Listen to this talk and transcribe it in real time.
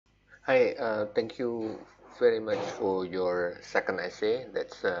Hi, thank you very much for your second essay.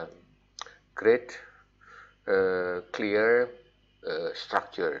 That's great, clear,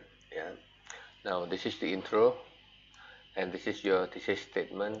 structured. Yeah. Now this is the intro, and this is your thesis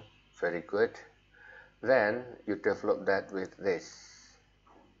statement. Very good. Then you develop that with this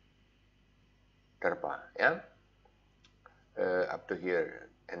terpa. Yeah. Up to here,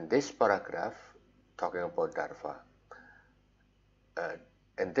 and this paragraph talking about darva.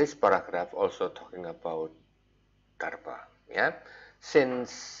 And this paragraph also talking about darpa. Yeah.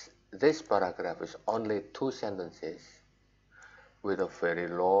 Since this paragraph is only two sentences with a very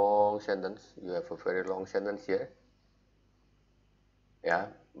long sentence, you have a very long sentence here. Yeah,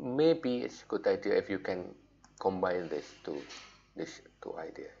 maybe it's a good idea if you can combine these two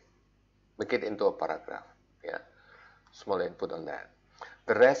ideas, make it into a paragraph. Yeah, small input on that.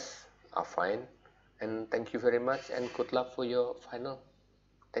 The rest are fine, and thank you very much, and good luck for your final.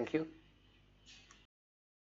 Thank you.